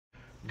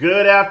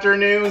Good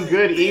afternoon,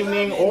 good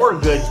evening, or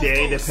good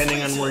day,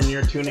 depending on when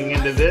you're tuning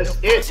into this.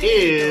 It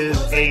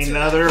is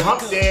another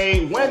hump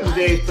day,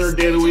 Wednesday, third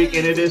day of the week,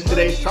 and it is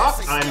today's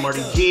talk. I'm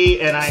Marty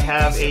G, and I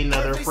have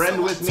another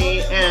friend with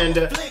me and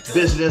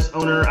business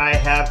owner. I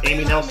have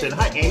Amy Nelson.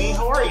 Hi, Amy.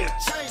 How are you?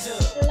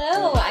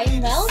 Hello,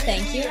 I'm well,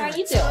 thank you. How are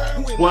you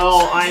doing?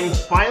 Well, I'm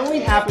finally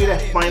happy to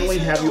finally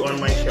have you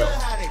on my show.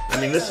 I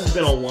mean, this has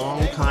been a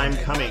long time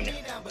coming.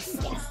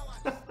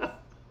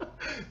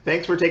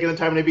 Thanks for taking the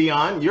time to be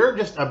on. You're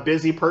just a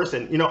busy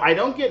person. You know, I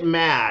don't get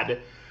mad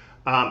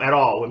at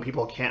all when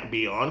people can't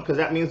be on because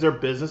that means their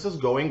business is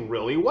going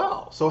really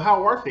well. So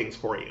how are things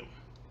for you?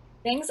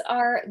 Things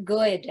are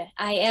good.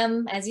 I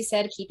am, as you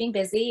said, keeping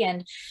busy,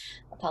 and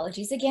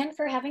apologies again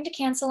for having to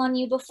cancel on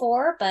you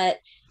before, but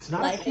It's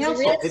not life cancel. as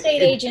a real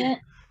estate agent.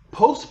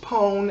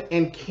 Postpone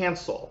and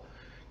cancel.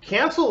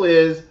 Cancel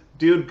is,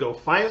 dude, go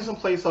find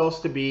someplace else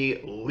to be.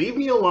 Leave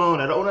me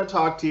alone. I don't want to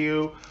talk to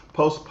you.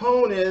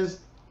 Postpone is,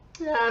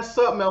 yeah,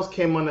 something else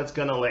came on that's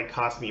gonna like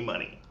cost me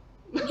money.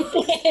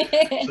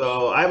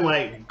 So I'm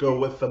like, go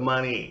with the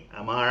money.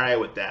 I'm all right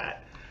with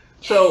that.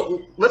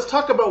 So let's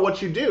talk about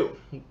what you do.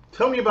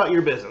 Tell me about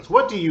your business.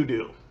 What do you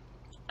do?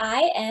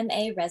 I am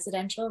a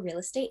residential real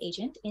estate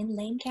agent in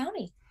Lane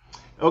County.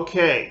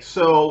 Okay,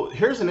 so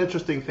here's an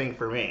interesting thing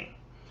for me.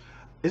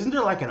 Isn't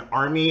there like an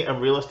army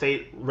of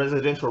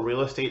residential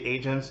real estate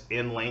agents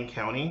in Lane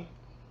County?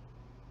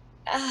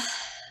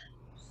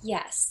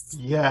 Yes.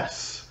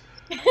 Yes.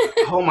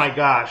 Oh my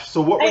gosh.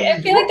 So what were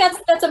I feel like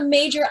that's a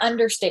major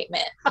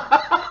understatement.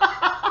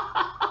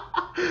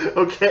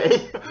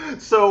 Okay.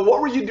 So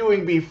what were you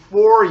doing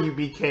before you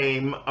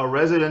became a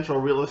residential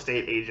real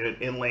estate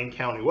agent in Lane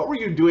County? What were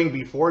you doing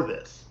before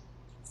this?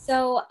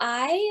 So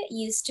I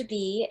used to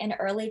be an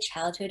early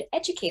childhood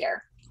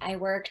educator. I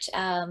worked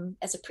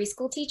as a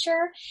preschool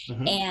teacher,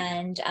 Mm-hmm.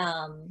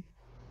 and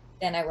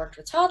then I worked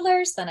with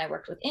toddlers, then I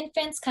worked with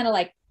infants, kind of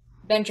like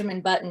Benjamin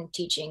Button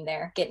teaching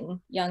there,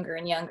 getting younger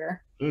and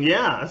younger.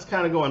 Yeah, that's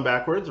kind of going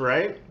backwards,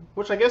 right?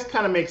 Which I guess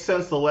kind of makes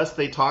sense. The less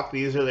they talk, the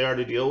easier they are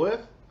to deal with.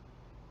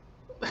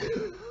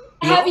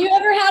 Have No? you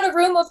ever had a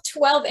room of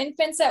 12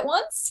 infants at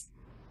once?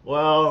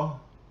 Well,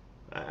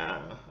 I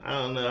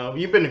don't know.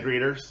 You've been to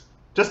greeters.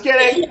 Just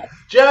kidding.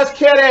 Just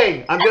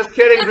kidding. I'm just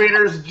kidding,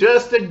 greeters.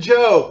 Just a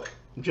joke.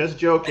 Just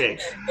joking.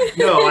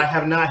 No, I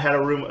have not had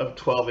a room of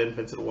 12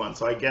 infants at once.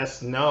 So I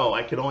guess no.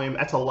 I could only.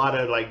 That's a lot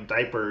of like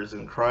diapers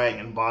and crying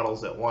and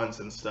bottles at once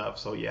and stuff.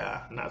 So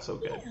yeah, not so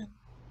good. Yeah.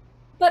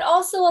 But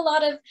also a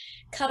lot of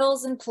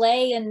cuddles and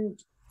play and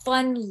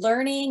fun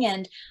learning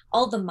and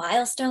all the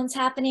milestones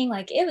happening.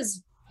 Like, it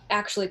was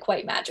actually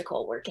quite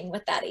magical working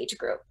with that age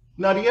group.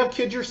 Now, do you have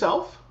kids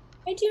yourself?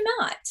 I do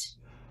not.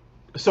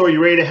 So are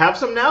you ready to have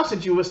some now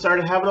since you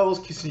started having all those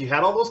kids? Since you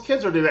had all those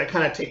kids, or did that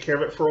kind of take care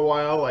of it for a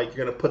while? Like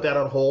you're gonna put that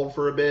on hold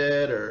for a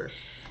bit, or?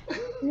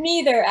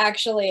 Neither,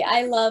 actually.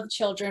 I love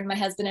children. My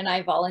husband and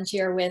I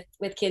volunteer with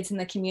kids in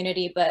the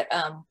community, but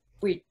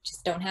we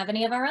just don't have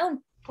any of our own.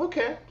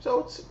 Okay,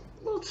 so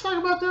let's talk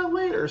about that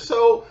later.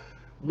 So,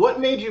 what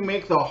made you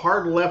make the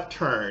hard left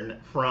turn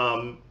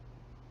from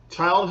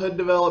childhood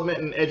development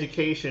and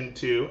education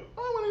to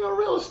I want to go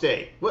real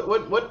estate?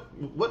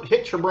 What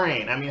hit your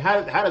brain? I mean,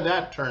 how did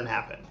that turn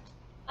happen?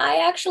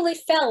 I actually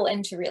fell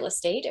into real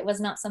estate. It was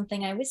not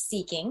something I was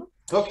seeking.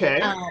 Okay.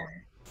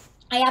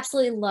 I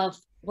absolutely love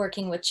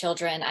working with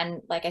children,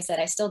 and like I said,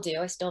 I still do.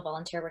 I still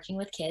volunteer working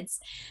with kids,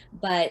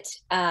 but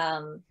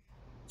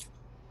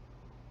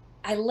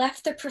I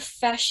left the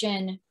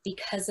profession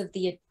because of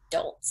the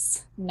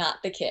adults,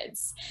 not the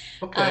kids.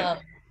 Okay.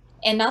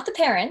 And not the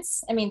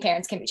parents. I mean,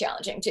 parents can be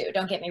challenging too,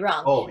 don't get me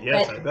wrong. Oh,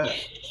 yes, But I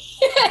bet.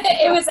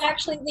 it was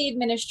actually the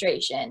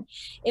administration.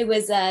 It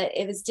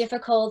was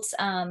difficult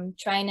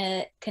trying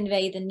to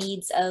convey the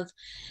needs of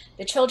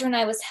the children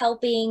I was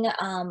helping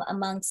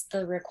amongst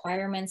the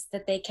requirements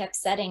that they kept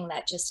setting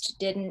that just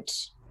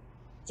didn't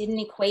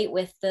equate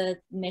with the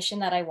mission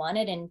that I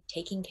wanted and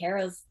taking care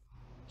of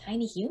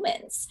tiny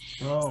humans.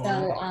 Oh,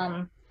 So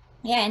wow.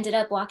 yeah, I ended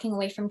up walking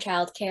away from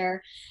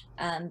childcare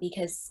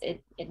because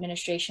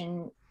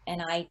administration and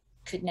I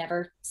could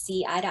never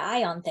see eye to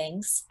eye on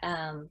things.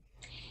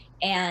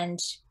 And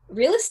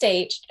real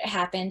estate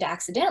happened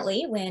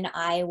accidentally when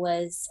I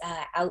was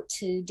out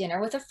to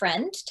dinner with a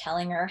friend,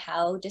 telling her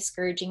how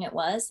discouraging it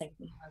was. Like,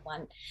 you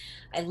know,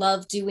 I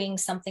love doing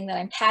something that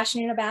I'm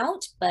passionate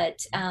about,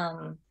 but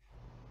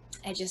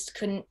I just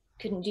couldn't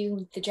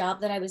do the job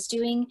that I was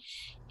doing.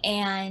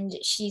 And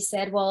she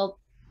said, well,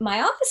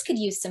 my office could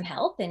use some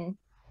help. And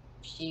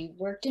she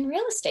worked in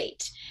real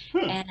estate.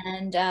 Hmm.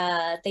 And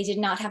they did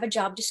not have a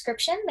job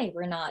description. They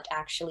were not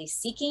actually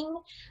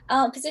seeking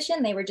a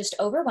position. They were just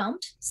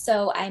overwhelmed.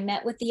 So I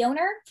met with the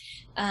owner.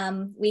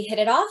 We hit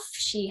it off.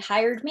 She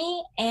hired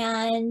me,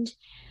 and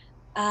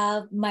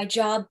my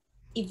job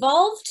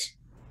evolved.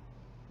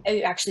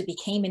 I actually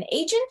became an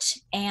agent,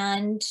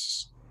 and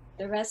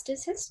the rest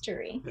is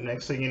history. The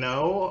next thing you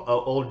know,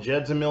 old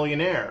Jed's a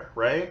millionaire,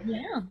 right?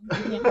 Yeah.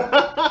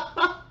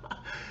 Yeah.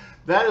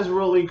 That is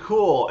really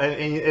cool, and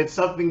it's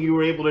something you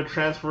were able to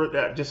translate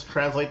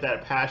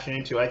that passion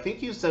into. I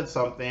think you said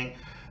something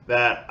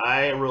that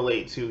I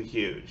relate to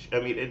huge. I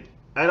mean,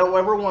 I don't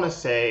ever want to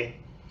say,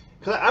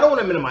 because I don't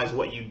want to minimize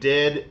what you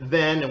did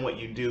then and what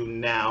you do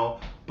now,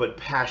 but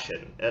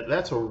passion,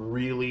 that's a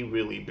really,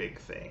 really big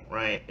thing,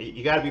 right?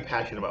 You got to be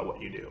passionate about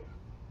what you do.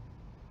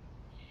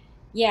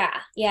 Yeah,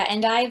 yeah,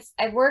 and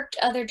I've worked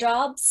other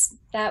jobs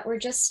that were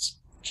just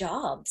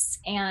jobs,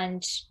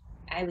 and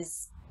I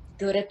was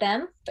good at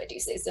them, if I do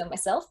say so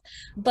myself.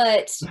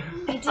 But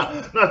I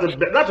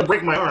didn't. Not to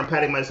break my arm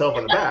patting myself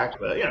on the back,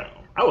 but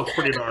I was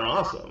pretty darn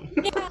awesome.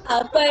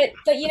 Yeah, but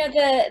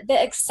the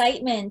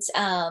excitement.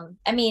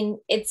 I mean,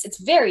 it's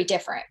very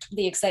different.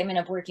 The excitement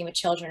of working with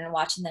children and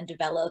watching them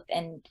develop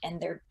and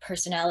their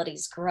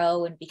personalities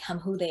grow and become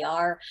who they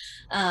are.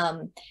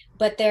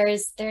 But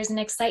there's an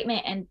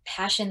excitement and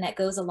passion that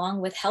goes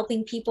along with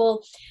helping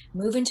people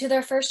move into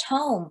their first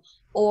home,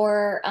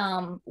 or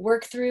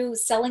work through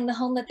selling the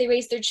home that they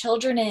raised their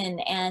children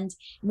in and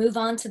move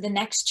on to the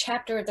next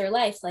chapter of their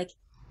life. Like,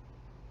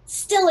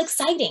 still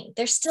exciting.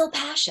 There's still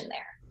passion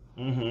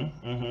there.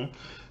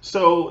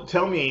 So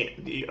tell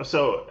me,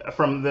 so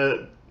from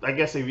I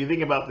guess if you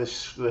think about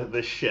this,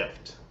 the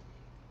shift,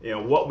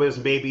 what was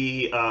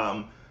maybe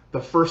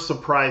the first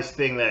surprise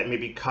thing that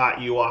maybe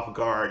caught you off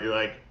guard? You're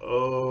like,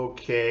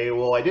 okay,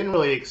 well, I didn't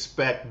really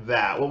expect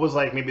that. What was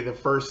like maybe the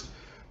first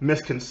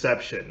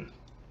misconception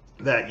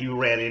that you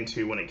ran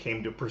into when it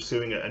came to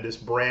pursuing this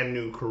brand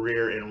new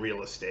career in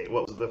real estate?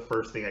 What was the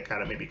first thing that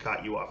kind of maybe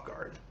caught you off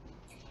guard?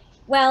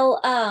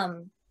 Well,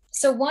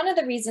 so one of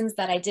the reasons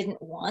that I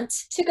didn't want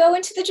to go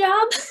into the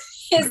job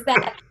is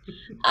that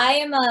I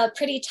am a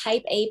pretty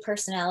type A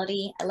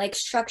personality. I like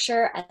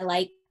structure. I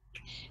like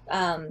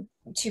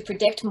to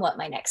predict what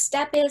my next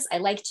step is. I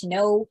like to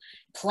know,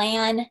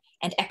 plan,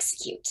 and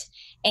execute.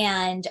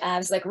 And I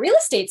was like, real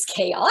estate's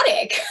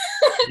chaotic.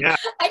 Yeah.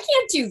 I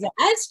can't do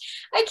that.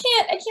 I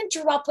can't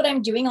drop what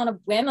I'm doing on a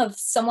whim of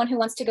someone who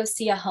wants to go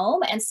see a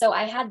home. And so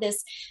I had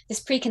this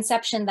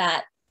preconception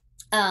that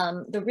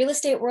the real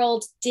estate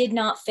world did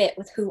not fit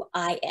with who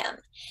I am.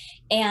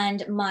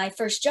 And my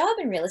first job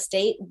in real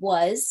estate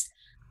was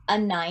a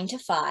 9 to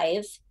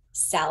 5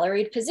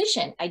 salaried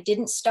position. I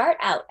didn't start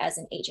out as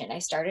an agent. I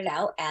started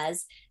out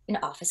as an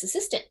office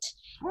assistant.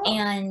 Oh.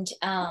 And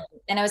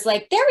I was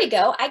like, there we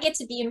go. I get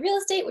to be in real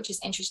estate, which is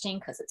interesting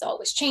because it's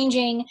always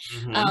changing.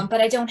 But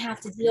I don't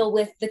have to deal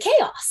with the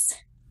chaos.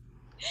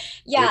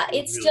 Yeah,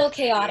 it's still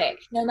chaotic,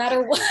 no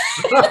matter what.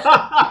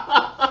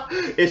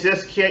 It's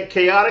just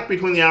chaotic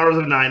between the hours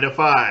of 9 to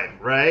 5,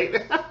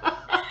 right?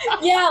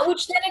 Yeah,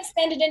 which then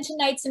expanded into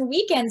nights and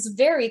weekends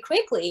very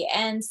quickly.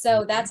 And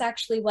so that's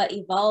actually what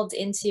evolved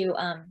into,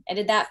 I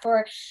did that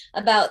for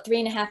about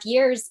 3.5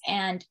 years,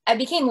 and I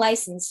became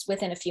licensed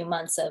within a few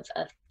months of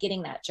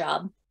getting that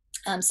job,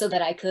 so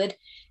that I could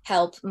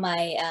help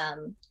my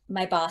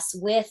boss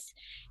with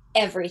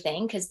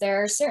everything, because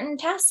there are certain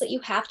tasks that you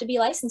have to be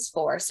licensed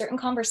for, certain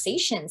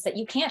conversations that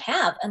you can't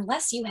have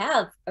unless you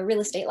have a real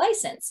estate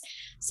license.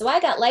 So I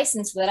got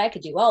licensed so that I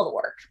could do all the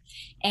work,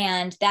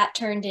 and that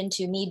turned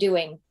into me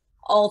doing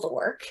all the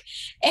work.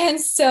 And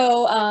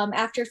so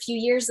after a few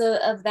years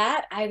of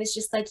that, I was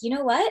just like, you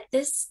know what,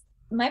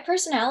 my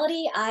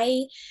personality,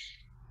 I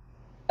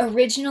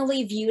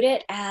originally viewed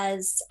it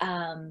as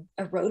a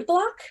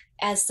roadblock,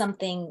 as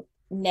something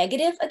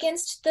negative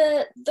against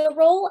the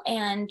role.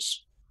 And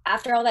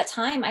after all that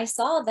time, I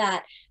saw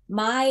that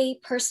my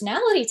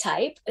personality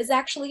type is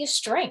actually a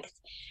strength.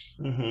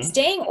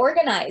 Staying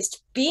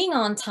organized, being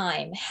on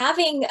time,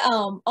 having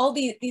all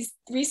these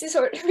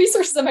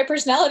resources of my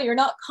personality are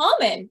not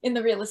common in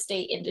the real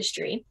estate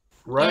industry,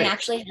 right? And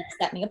actually has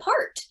set me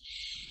apart.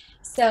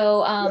 So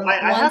well,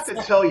 I have to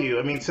tell you,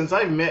 I mean, since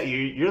I've met you,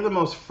 you're the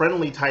most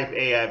friendly type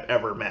A I've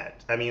ever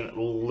met. I mean,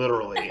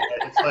 literally.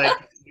 It's like,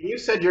 when you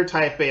said you're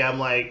type A, I'm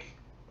like,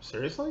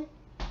 seriously?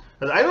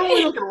 Because I don't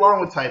really get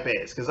along with type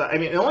A's. Because I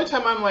mean, the only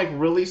time I'm like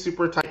really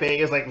super type A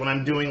is like when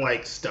I'm doing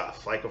like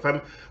stuff. Like if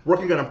I'm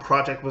working on a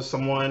project with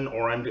someone,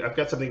 or I've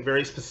got something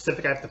very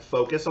specific I have to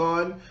focus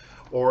on,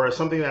 or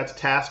something that's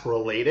task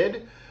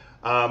related.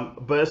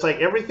 But it's like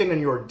everything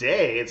in your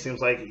day, it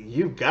seems like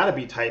you've got to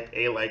be type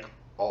A like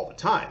all the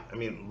time. I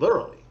mean,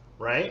 literally,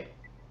 right?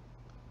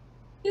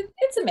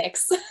 It's a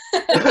mix.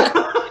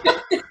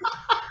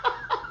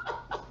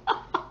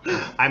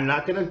 I'm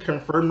not going to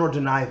confirm nor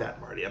deny that,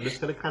 Marty. I'm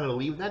just going to kind of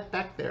leave that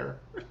back there.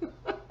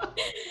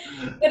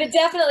 But it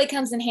definitely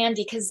comes in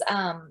handy, because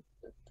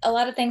a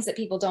lot of things that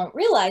people don't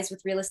realize with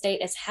real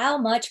estate is how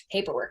much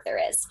paperwork there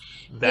is.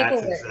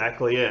 That's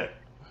exactly it.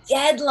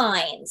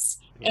 Deadlines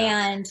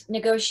and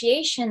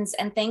negotiations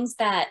and things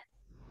that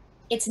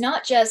it's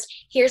not just,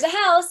 here's a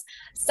house,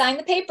 sign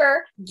the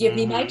paper, give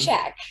me my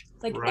check.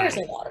 Like, there's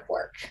a lot of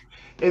work.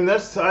 And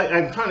that's,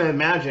 I'm trying to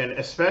imagine,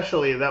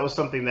 especially that was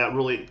something that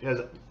really,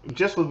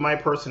 just with my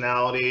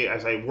personality,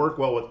 as I work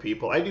well with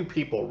people, I do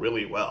people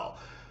really well.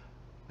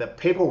 The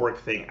paperwork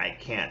thing, I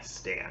can't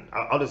stand.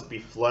 I'll just be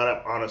flat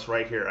up honest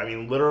right here. I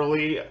mean,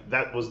 literally,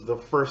 that was the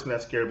first thing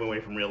that scared me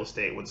away from real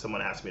estate when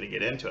someone asked me to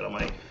get into it. I'm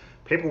like,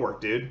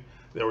 paperwork, dude.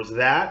 There was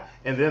that,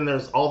 and then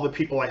there's all the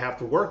people I have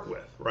to work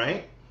with,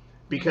 right?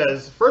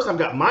 Because first I've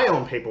got my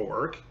own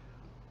paperwork,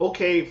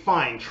 okay,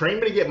 fine, train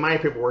me to get my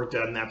paperwork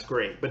done, that's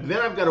great. But then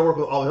I've got to work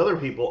with all the other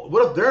people.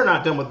 What if they're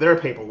not done with their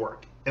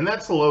paperwork? And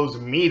that slows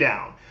me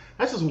down.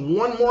 That's just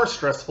one more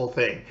stressful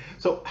thing.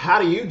 So,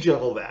 how do you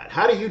juggle that?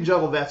 How do you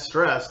juggle that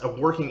stress of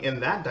working in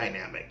that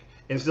dynamic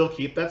and still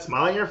keep that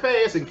smile on your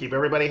face and keep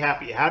everybody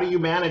happy? How do you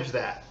manage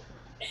that?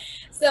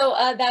 So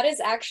that is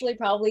actually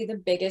probably the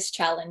biggest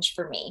challenge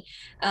for me,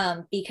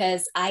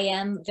 because I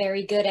am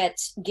very good at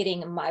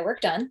getting my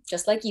work done,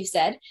 just like you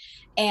said.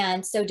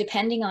 And so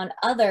depending on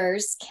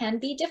others can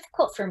be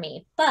difficult for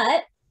me.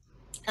 But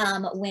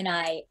when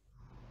I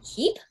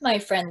keep my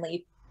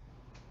friendly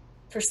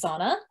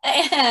persona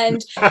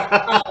and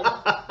um,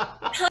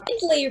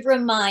 kindly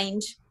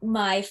remind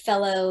my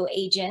fellow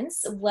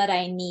agents what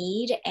I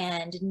need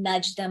and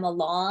nudge them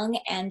along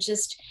and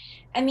just,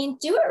 I mean,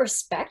 do it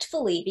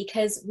respectfully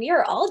because we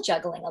are all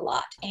juggling a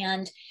lot.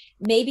 And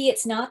maybe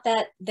it's not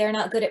that they're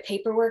not good at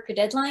paperwork or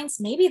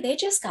deadlines. Maybe they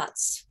just got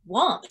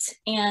swamped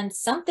and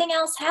something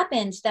else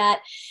happened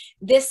that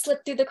this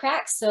slipped through the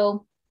cracks.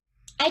 So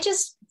I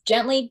just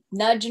gently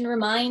nudge and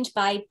remind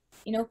by,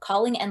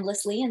 calling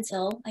endlessly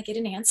until I get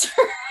an answer.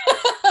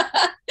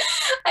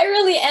 I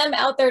really am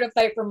out there to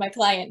fight for my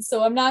clients,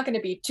 so I'm not going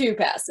to be too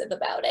passive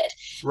about it.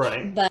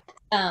 Right.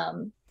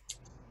 Um,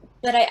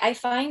 but I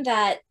find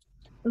that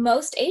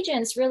most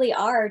agents really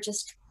are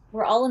just,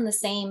 we're all in the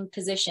same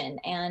position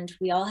and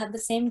we all have the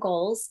same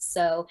goals.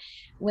 So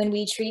when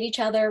we treat each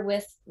other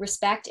with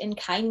respect and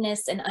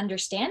kindness and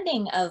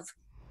understanding of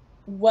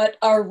what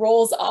our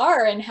roles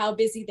are and how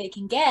busy they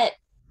can get,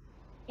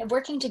 and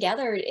working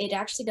together, it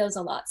actually goes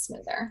a lot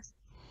smoother.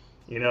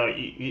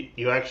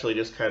 You actually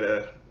just kind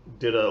of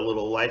did a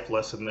little life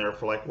lesson there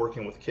for like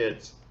working with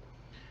kids.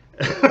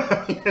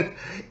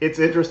 It's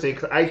interesting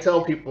 'cause I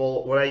tell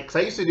people because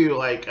I used to do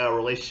like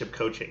relationship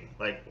coaching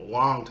like a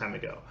long time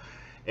ago,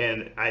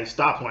 and I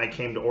stopped when I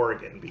came to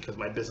Oregon because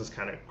my business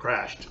kind of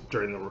crashed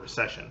during the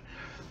recession.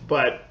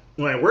 But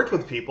when I worked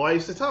with people, I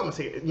used to tell them, I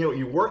say,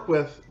 you work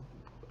with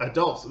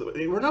adults.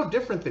 We're no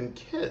different than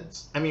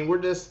kids. I mean, we're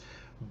just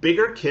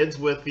bigger kids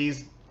with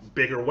these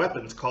bigger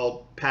weapons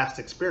called past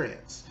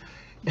experience.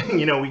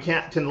 We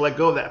can't tend to let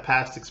go of that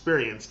past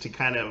experience to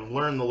kind of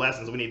learn the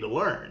lessons we need to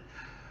learn.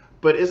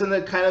 But isn't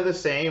it kind of the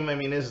same? I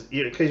mean,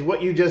 because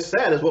what you just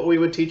said is what we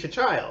would teach a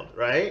child,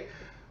 right?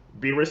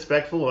 Be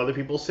respectful of other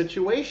people's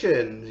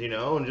situations,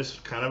 and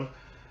just kind of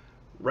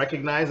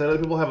recognize that other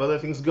people have other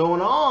things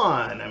going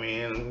on. I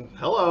mean,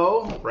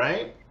 hello,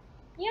 right?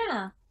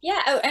 Yeah. Yeah.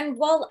 Oh, and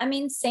well, I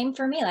mean, same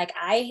for me. Like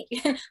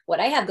what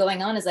I have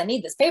going on is I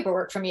need this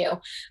paperwork from you,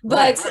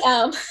 Right.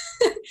 but,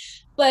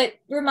 but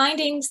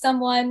reminding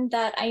someone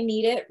that I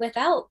need it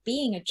without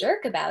being a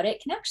jerk about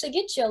it can actually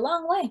get you a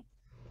long way.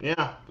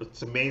 Yeah,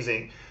 it's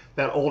amazing.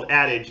 That old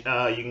adage,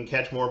 you can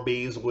catch more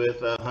bees with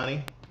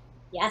honey,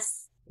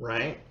 Yes.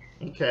 right?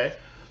 Okay.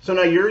 So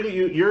now you're a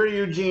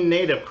Eugene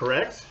native,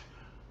 correct?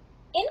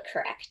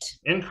 Incorrect.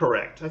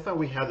 Incorrect. I thought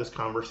we had this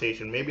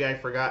conversation. Maybe I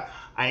forgot.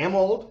 I am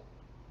old.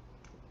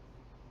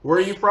 Where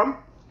are you from?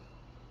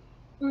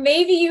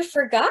 Maybe you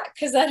forgot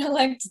because I don't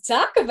like to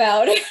talk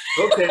about it.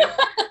 Okay.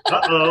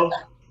 Uh-oh.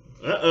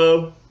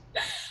 Uh-oh.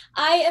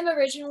 I am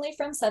originally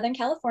from Southern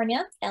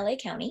California, LA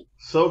County,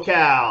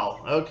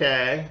 SoCal.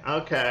 Okay.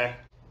 Okay.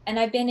 and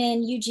I've been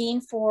in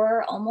Eugene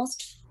for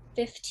almost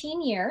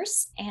 15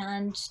 years.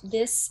 And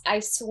this, I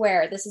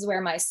swear, this is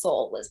where my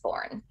soul was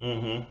born.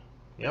 Mm-hmm.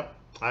 Yep.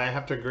 I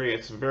have to agree.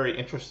 It's a very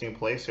interesting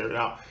place here.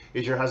 Now,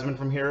 is your husband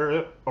from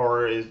here,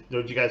 or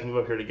did you guys move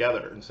up here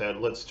together and said,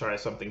 let's try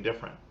something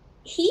different?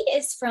 He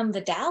is from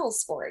the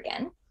Dalles,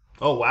 Oregon.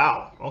 Oh,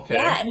 wow. Okay.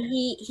 Yeah, and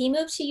he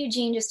moved to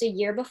Eugene just a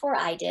year before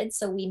I did,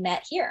 so we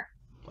met here.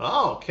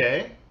 Oh,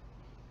 okay.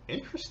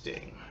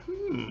 Interesting.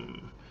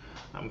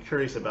 I'm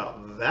curious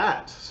about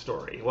that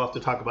story. We'll have to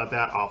talk about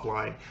that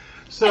offline.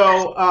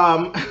 So,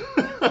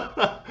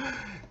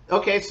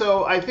 okay,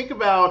 so I think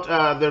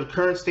about the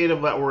current state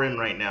of that we're in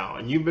right now,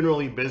 and you've been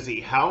really busy.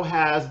 How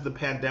has the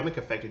pandemic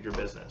affected your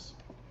business?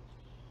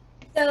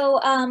 So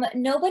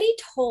nobody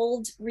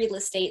told real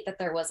estate that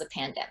there was a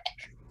pandemic.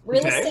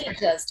 Real Okay, estate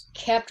just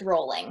kept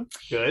rolling.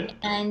 good.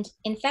 And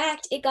in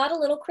fact, it got a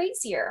little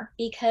crazier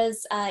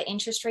because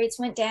interest rates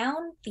went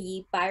down,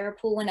 the buyer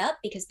pool went up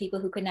because people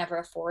who could never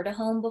afford a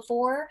home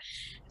before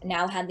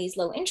now had these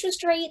low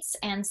interest rates.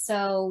 And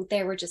so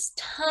there were just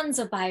tons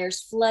of buyers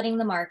flooding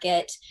the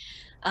market,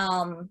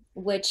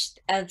 which,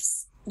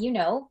 as you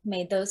know,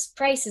 made those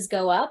prices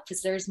go up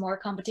because there's more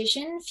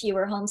competition,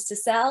 fewer homes to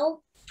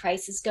sell,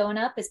 prices going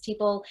up as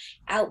people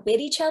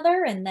outbid each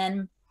other. And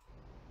then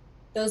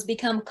those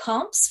become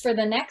comps for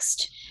the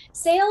next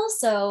sale.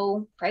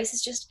 So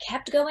prices just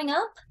kept going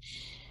up.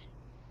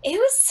 It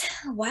was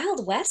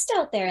Wild West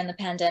out there in the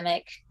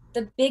pandemic.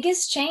 The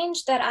biggest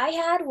change that I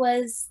had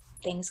was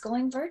things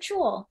going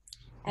virtual.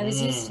 I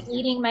was used to Mm.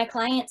 meeting my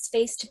clients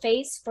face to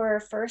face for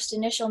first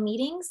initial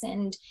meetings,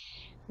 and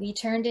we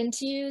turned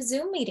into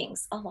Zoom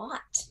meetings a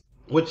lot.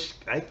 Which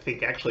I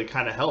think actually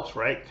kind of helps,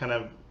 right? Kind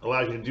of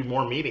allows you to do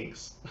more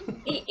meetings.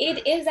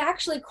 It is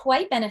actually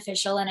quite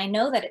beneficial, and I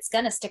know that it's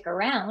going to stick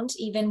around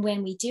even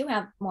when we do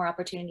have more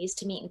opportunities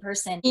to meet in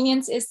person.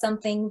 Convenience is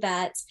something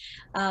that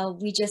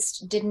we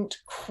just didn't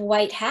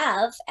quite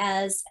have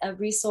as a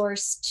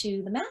resource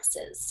to the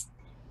masses.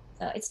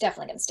 So it's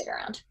definitely going to stick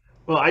around.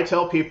 Well, I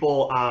tell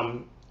people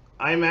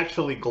I'm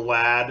actually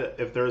glad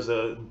if there's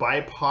a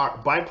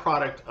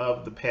byproduct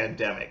of the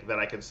pandemic that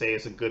I can say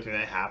is a good thing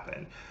that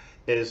happened,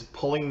 is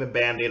pulling the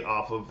band-aid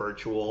off of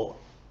virtual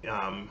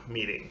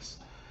meetings.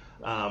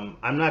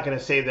 I'm not going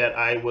to say that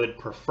I would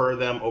prefer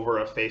them over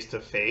a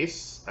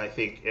face-to-face. I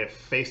think if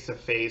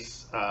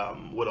face-to-face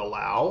would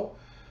allow,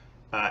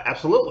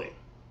 absolutely,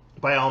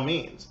 by all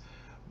means.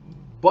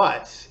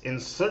 But in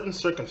certain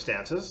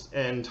circumstances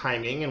and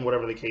timing and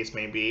whatever the case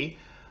may be,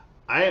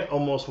 I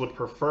almost would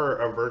prefer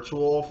a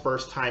virtual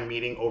first time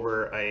meeting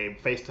over a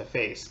face to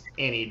face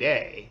any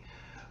day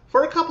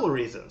for a couple of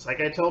reasons.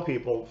 Like I tell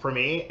people, for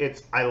me,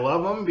 it's I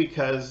love them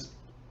because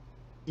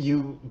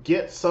you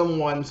get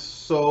someone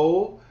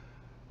so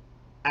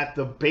at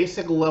the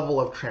basic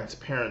level of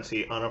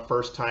transparency on a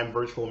first time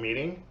virtual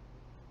meeting.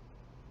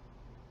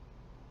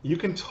 You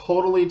can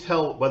totally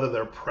tell whether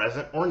they're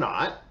present or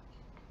not.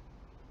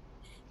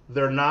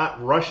 They're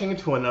not rushing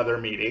to another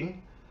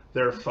meeting.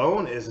 Their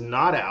phone is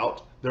not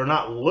out. They're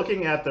not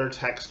looking at their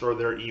text or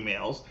their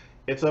emails.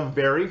 It's a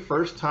very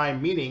first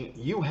time meeting.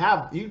 You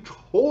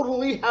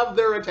totally have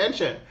their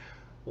attention.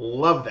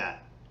 Love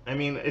that. I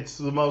mean, it's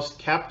the most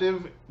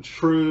captive,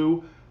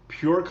 true,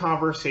 pure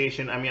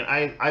conversation. I mean,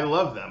 I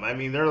love them. I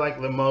mean, they're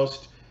like the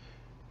most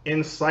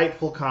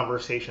insightful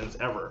conversations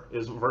ever,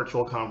 is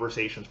virtual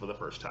conversations for the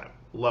first time.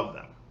 Love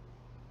them.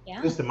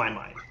 Yeah. Just in my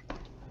mind.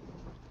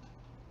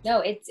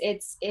 No,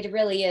 it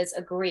really is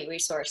a great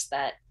resource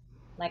that,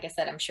 like I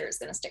said, I'm sure is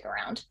going to stick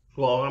around.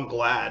 Well, I'm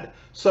glad.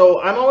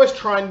 So I'm always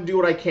trying to do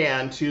what I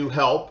can to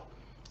help.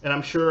 And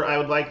I'm sure I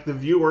would like the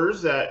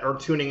viewers that are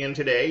tuning in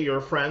today,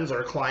 your friends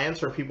or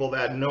clients or people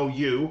that know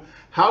you.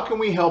 How can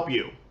we help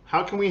you?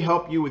 How can we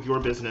help you with your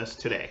business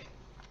today?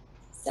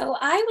 So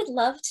I would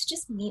love to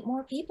just meet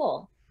more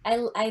people.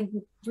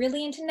 I'm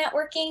really into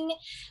networking,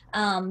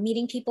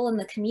 meeting people in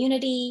the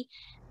community,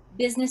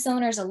 business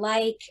owners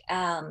alike.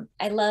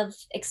 I love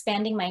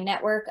expanding my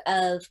network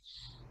of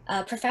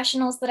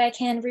professionals that I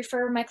can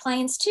refer my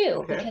clients to,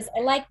 Okay. because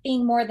I like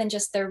being more than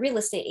just their real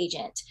estate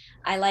agent.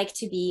 I like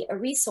to be a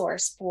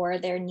resource for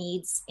their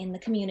needs in the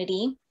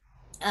community,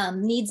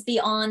 needs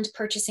beyond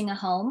purchasing a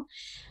home,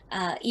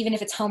 even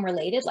if it's home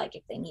related, like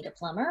if they need a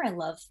plumber. I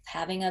love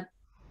having a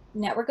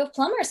network of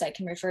plumbers I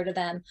can refer to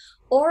them.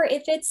 Or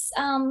if it's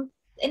an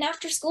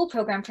after school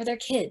program for their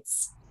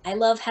kids, I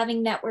love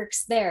having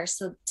networks there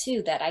so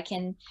too, that I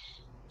can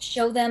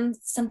show them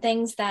some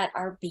things that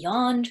are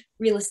beyond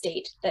real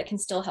estate that can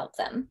still help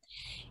them.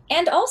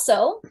 And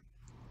also,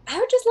 I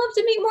would just love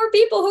to meet more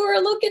people who are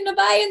looking to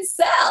buy and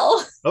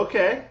sell.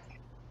 Okay.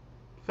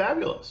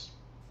 Fabulous.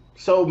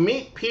 So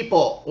meet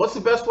people. What's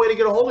the best way to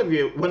get a hold of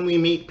you when we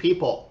meet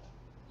people?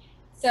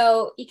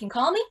 So you can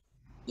call me,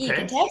 you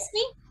can Okay. text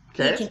me,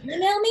 you Okay. can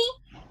email me.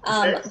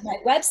 Okay. My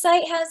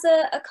website has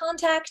a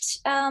contact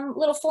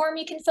little form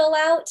you can fill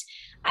out.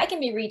 I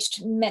can be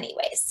reached many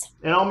ways.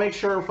 And I'll make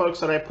sure, folks,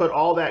 that I put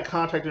all that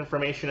contact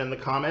information in the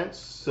comments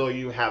so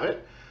you have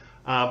it.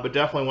 But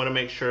definitely want to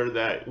make sure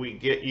that we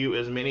get you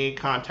as many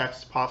contacts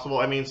as possible.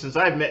 I mean, since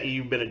I've met you,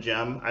 you've been a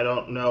gem. I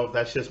don't know if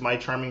that's just my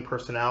charming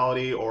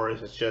personality or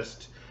if it's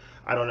just,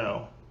 I don't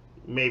know,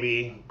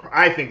 maybe,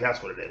 I think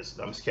that's what it is.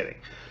 I'm just kidding.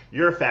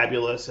 You're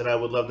fabulous, and I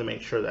would love to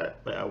make sure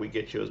that we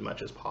get you as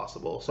much as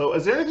possible. So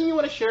is there anything you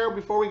want to share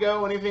before we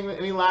go? Anything,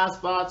 any last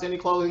thoughts, any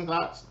closing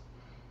thoughts?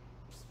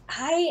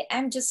 I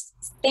am just,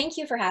 thank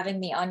you for having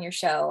me on your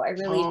show. I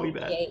really Oh, you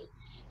bet. appreciate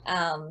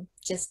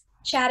just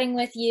chatting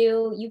with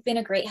you. You've been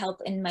a great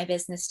help in my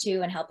business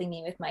too, and helping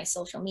me with my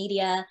social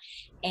media.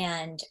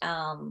 And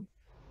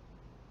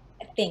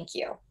thank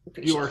you. You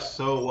Appreciate are it.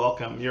 so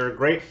welcome. You're a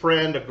great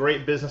friend, a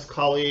great business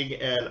colleague,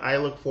 and I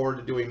look forward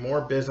to doing more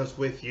business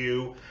with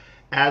you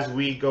as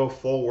we go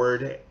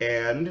forward.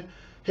 And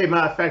hey,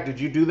 matter of fact, did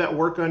you do that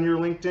work on your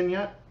LinkedIn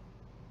yet?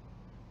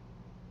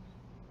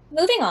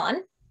 Moving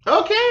on.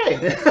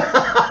 Okay.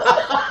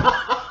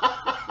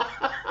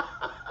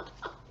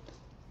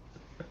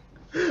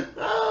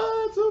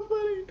 Oh, that's so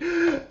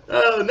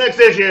funny. Next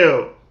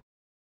issue.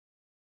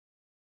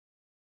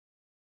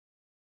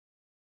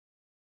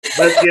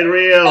 Let's get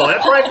real.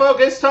 That's right,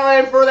 folks. It's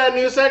time for that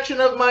new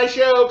section of my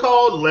show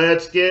called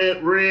Let's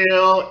Get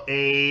Real.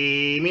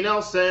 Amy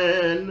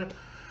Nelson.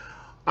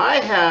 I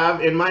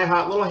have in my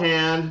hot little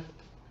hand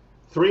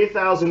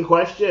 3,000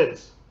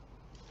 questions.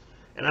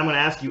 And I'm going to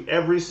ask you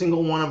every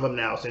single one of them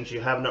now since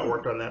you have not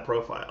worked on that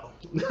profile.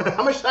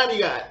 How much time you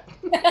got?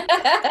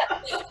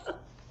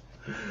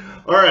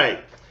 All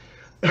right.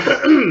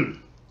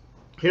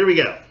 Here we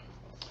go.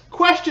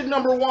 Question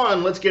number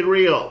one. Let's get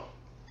real.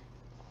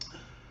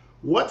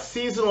 What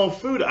seasonal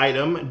food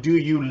item do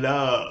you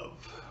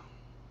love?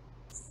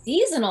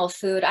 Seasonal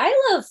food. I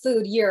love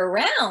food year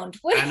round.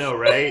 I know,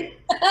 right?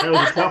 That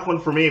was a tough one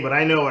for me, but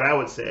I know what I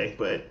would say.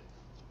 But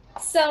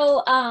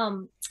So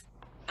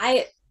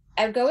I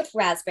would go with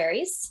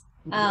raspberries.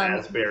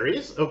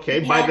 Raspberries, okay,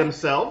 We by have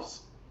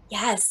themselves.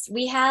 Yes,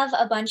 we have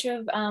a bunch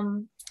of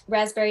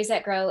raspberries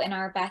that grow in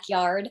our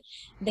backyard.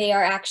 They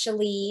are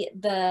actually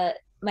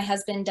my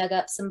husband dug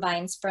up some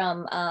vines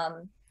from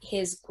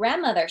his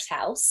grandmother's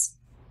house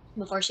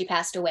before she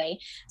passed away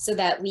so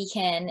that we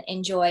can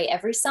enjoy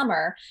every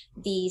summer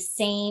the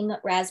same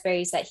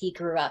raspberries that he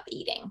grew up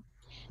eating,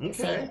 the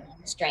same Okay.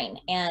 strain.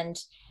 And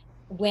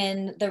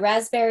when the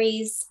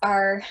raspberries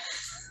are,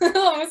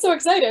 oh, I'm so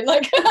excited.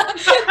 Like,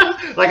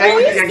 Like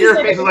early your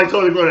face is season. like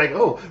totally blurry. Like,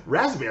 oh,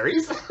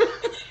 raspberries.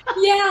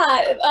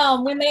 Yeah,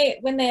 when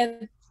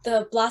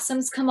the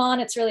blossoms come on,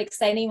 it's really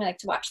exciting. We like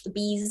to watch the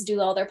bees do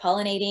all their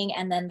pollinating,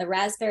 and then the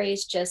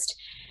raspberries just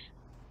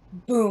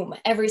boom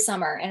every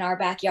summer in our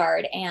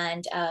backyard.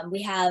 And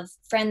we have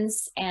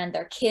friends and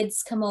their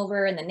kids come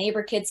over, and the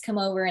neighbor kids come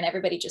over, and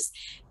everybody just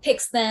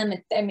picks them.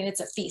 I mean, it's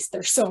a feast.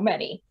 There's so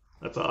many.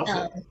 That's Um,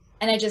 awesome.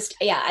 and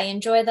I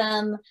enjoy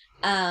them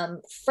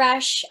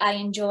fresh. I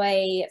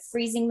enjoy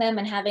freezing them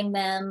and having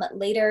them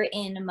later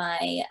in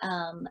my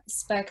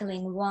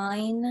sparkling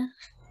wine.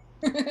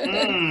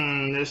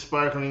 Mmm, the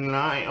sparkling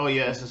wine. Oh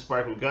yes, the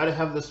sparkling. Gotta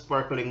have the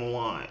sparkling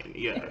wine.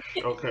 Yes.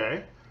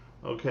 Okay.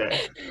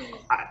 Okay.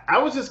 I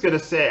was just gonna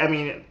say. I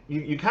mean,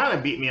 you kind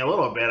of beat me a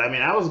little bit. I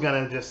mean, I was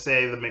gonna just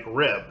say the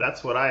McRib.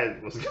 That's what I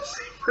was gonna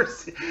say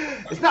first.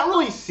 It's not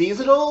really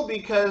seasonal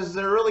because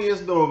there really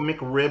is no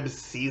McRib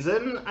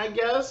season, I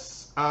guess.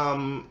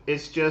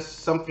 It's just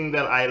something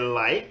that I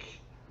like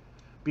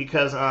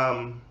because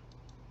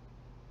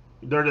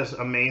they're just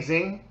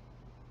amazing.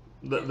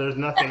 There's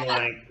nothing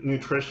like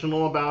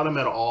nutritional about them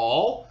at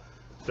all.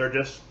 They're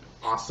just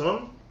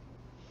awesome.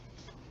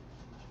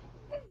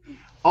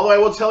 Although I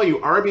will tell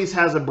you, Arby's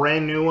has a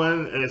brand new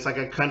one, and it's like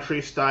a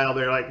country style.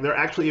 They're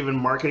actually even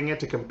marketing it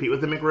to compete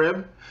with the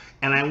McRib.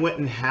 And I went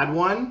and had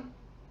one,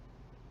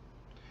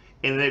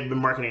 and they've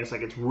been marketing it's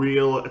like it's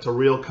real. It's a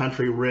real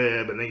country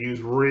rib, and they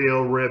use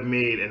real rib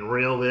meat and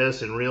real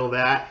this and real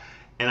that.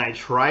 And I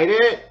tried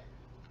it.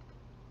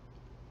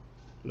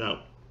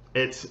 No,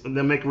 it's the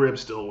McRib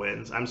still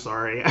wins. I'm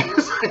sorry. I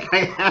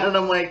had it.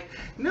 I'm like,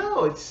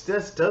 no, it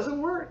just doesn't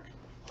work.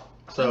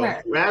 So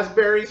Bummer.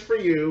 raspberries for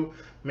you,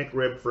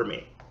 McRib for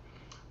me.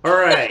 All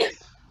right.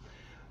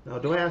 Now,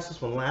 do I ask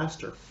this one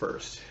last or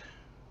first?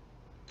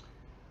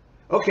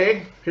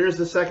 Okay, here's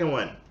the second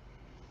one.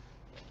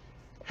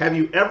 Have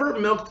you ever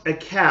milked a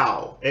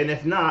cow? And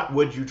if not,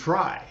 would you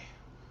try?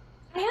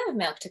 I have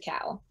milked a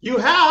cow. You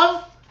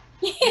have?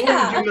 When did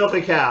Yeah, you milk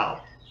a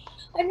cow?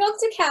 I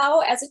milked a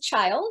cow as a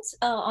child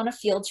on a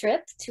field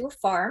trip to a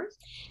farm.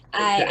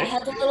 I Okay.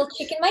 had the little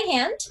chick in my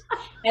hand.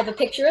 I have a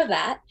picture of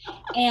that,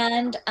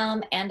 and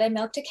I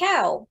milked a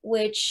cow,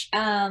 which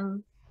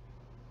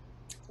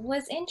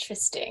was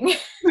interesting.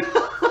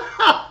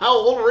 How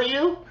old were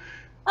you?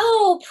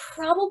 Oh,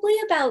 probably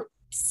about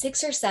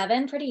 6 or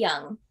 7, pretty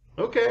young.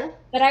 Okay.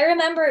 But I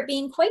remember it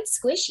being quite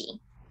squishy.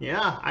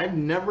 Yeah, I've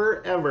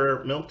never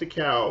ever milked a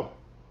cow.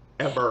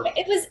 Ever.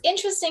 It was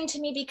interesting to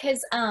me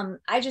because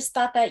I just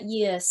thought that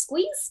you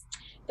squeeze,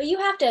 but you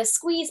have to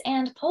squeeze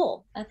and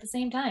pull at the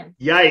same time.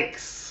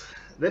 Yikes.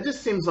 That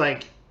just seems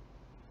like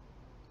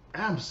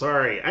I'm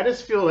sorry. I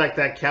just feel like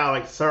that cow,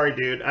 like, sorry,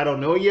 dude, I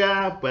don't know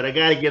ya, but I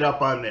gotta get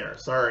up on there.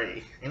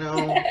 Sorry. You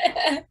know?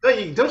 Don't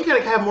you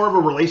gotta have more of a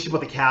relationship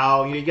with the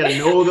cow? You gotta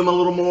know them a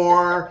little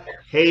more.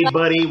 Hey,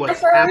 buddy, what's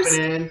First,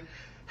 happening?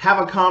 Have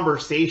a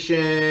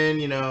conversation,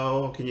 you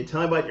know. Can you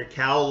tell me about your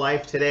cow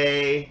life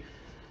today?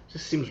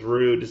 Just seems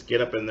rude. Just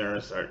get up in there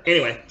and start.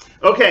 Anyway,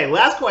 okay,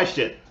 last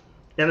question.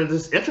 And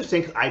it's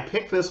interesting 'cause I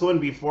picked this one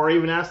before I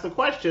even asked the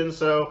question.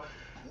 So,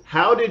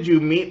 how did you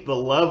meet the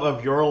love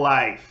of your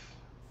life?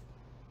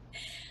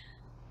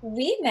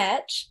 we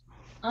met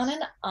on an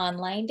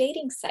online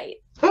dating site.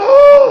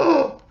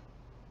 Oh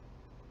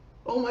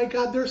my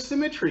God, there's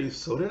symmetry.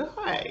 So did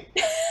I.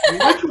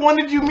 Which one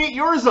did you meet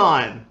yours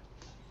on?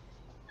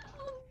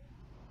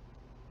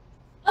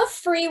 A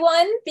free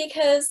one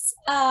because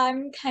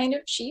I'm kind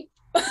of cheap.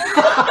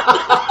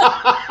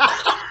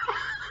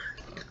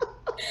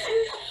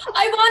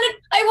 I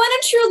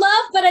wanted true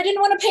love, but I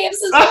didn't want to pay a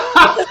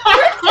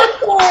subscription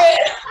for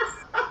it.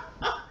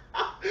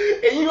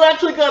 And you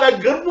actually got a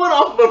good one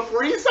off of a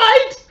free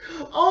site?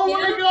 Oh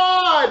my Yeah.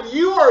 God,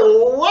 you are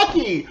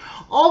lucky.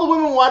 All the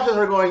women watching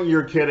are going,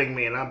 you're kidding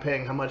me, and I'm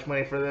paying how much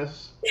money for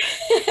this?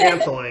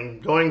 Canceling,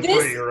 going free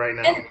This right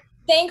now. and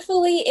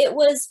thankfully it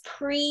was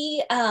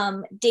pre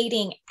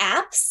dating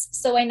apps,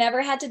 so I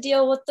never had to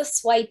deal with the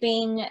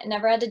swiping,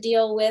 never had to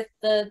deal with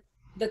the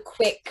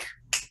quick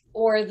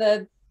or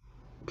the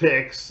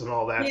Pics and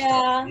all that stuff.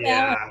 yeah, I won't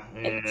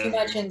Yeah, get too yeah,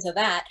 much into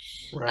that.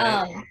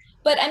 right.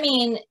 But I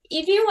mean,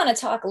 if you want to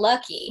talk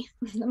lucky,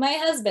 my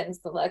husband's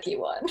the lucky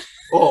one.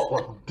 Oh,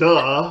 well,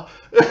 duh.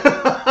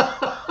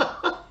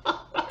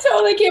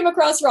 Totally came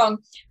across wrong.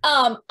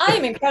 I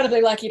am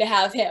incredibly lucky to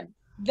have him.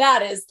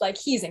 That is like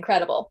he's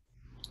incredible.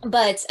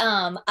 But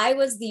I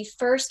was the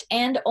first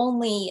and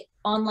only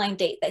online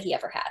date that he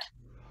ever had.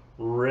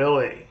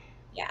 Really?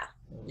 Yeah.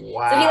 So he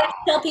Wow. likes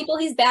to tell people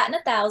he's batting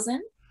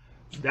 1,000.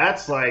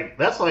 That's like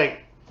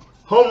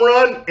home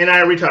run, and I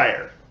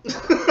retire.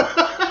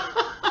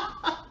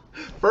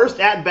 First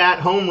at bat,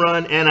 home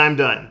run, and I'm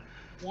done.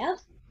 Yep.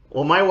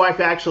 Well, my wife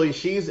actually,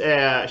 she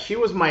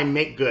was my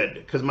make good,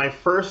 because my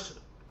first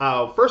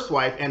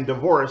wife and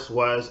divorce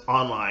was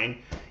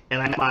online,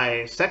 and I met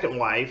my second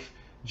wife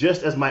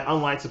just as my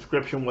online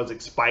subscription was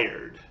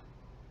expired.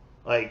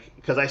 Like,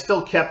 because I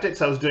still kept it,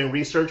 because I was doing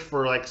research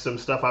for like some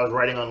stuff I was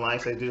writing online.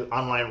 So I do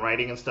online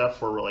writing and stuff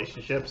for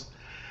relationships,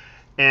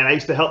 and I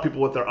used to help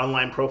people with their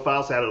online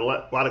profiles. I had a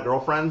lot of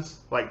girlfriends,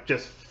 like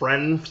just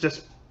friends,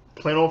 just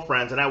plain old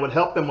friends, and I would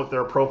help them with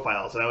their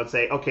profiles. And I would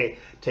say, okay,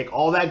 take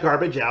all that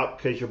garbage out,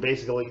 because you're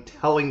basically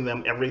telling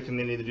them everything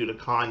they need to do to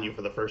con you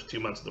for the first 2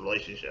 months of the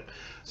relationship.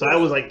 So I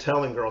was like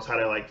telling girls how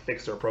to like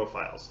fix their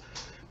profiles.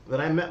 Then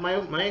I met my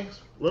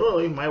wife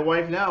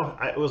now.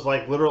 It was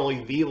like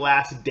literally the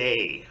last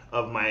day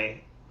of my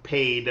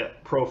paid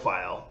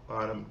profile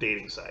on a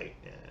dating site,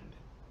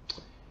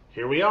 and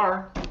here we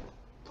are,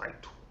 like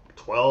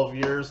 12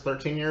 years,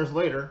 13 years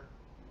later.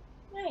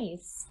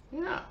 Nice.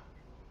 Yeah.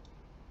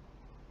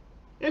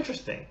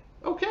 Interesting.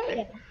 Okay.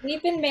 Yeah.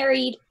 We've been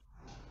married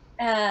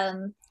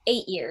 8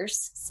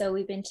 years, so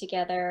we've been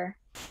together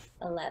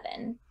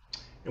 11.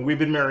 And we've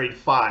been married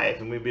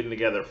 5, and we've been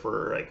together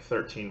for like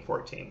 13,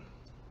 14.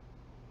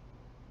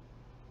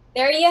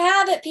 There you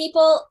have it,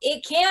 people.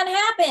 It can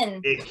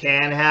happen. It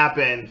can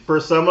happen. For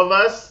some of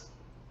us,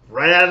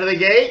 right out of the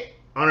gate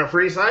on a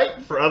free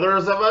site. For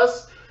others of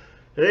us,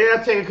 you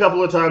have to take a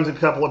couple of times a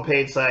couple of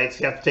paid sites.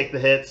 You have to take the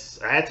hits.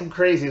 I had some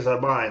crazies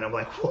on mine. I'm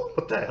like,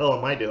 what the hell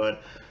am I doing?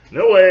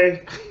 No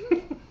way.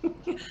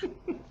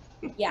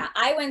 Yeah,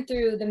 I went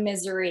through the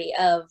misery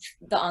of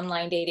the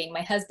online dating.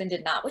 My husband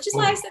did not, which is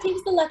why I said he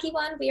was the lucky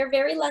one. We are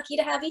very lucky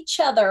to have each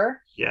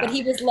other, Yeah. but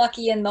he was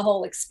lucky in the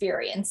whole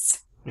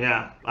experience.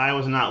 Yeah, I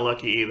was not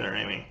lucky either,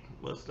 Amy.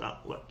 Was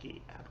not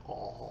lucky at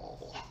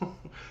all.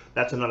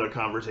 That's another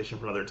conversation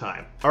for another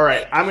time. All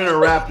right, I'm going to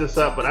wrap this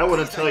up, but I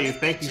want to tell you,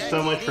 thank you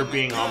so much for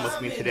being on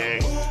with me today.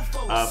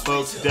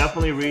 Folks,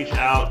 definitely reach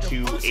out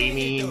to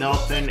Amy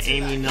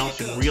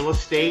Nelson Real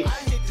Estate.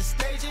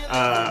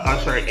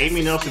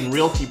 Amy Nelson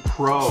Realty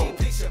Pro.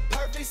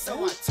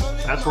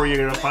 That's where you're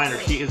going to find her.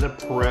 She is a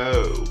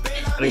pro.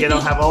 And again,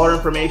 I'll have all her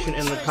information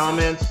in the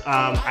comments.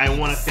 I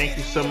want to thank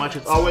you so much.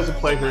 It's always a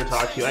pleasure to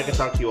talk to you. I can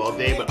talk to you all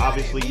day, but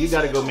obviously you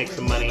got to go make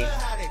some money.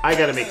 I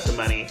got to make some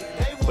money.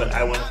 But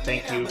I want to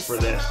thank you for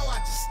this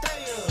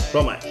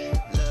so much.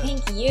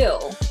 Thank you.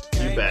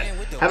 You bet.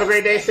 Have a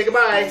great day. Say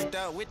goodbye.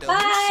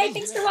 Bye.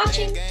 Thanks for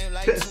watching.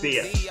 See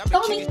ya.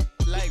 Follow me.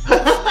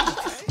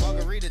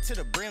 Margarita to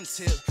the brim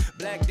tip.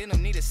 Black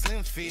denim need a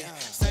slim fit.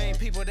 Same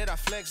people that I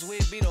flex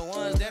with be the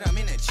ones that I'm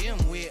in the gym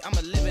with. I'm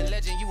a living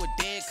legend, you a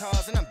dead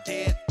cause, and I'm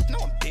dead. No,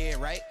 I'm dead,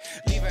 right?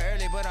 Leave it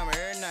early, but I'm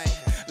here night.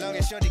 Long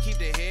and short to keep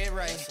the head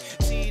right.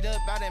 Teed up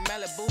out in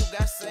Malibu,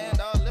 got sand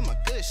all in my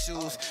good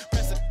shoes.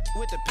 Press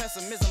with the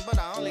pessimism, but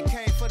I only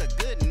came for the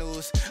good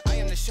news. I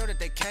am the show that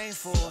they came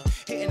for,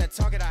 hitting the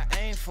target I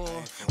aim for.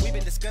 We've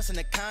been discussing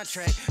the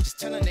contract, just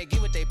telling they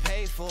get what they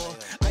paid for.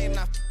 I am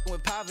not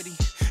with poverty,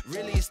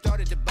 really it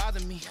started to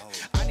bother me.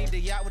 I need the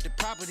yacht with the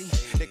property,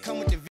 they come with the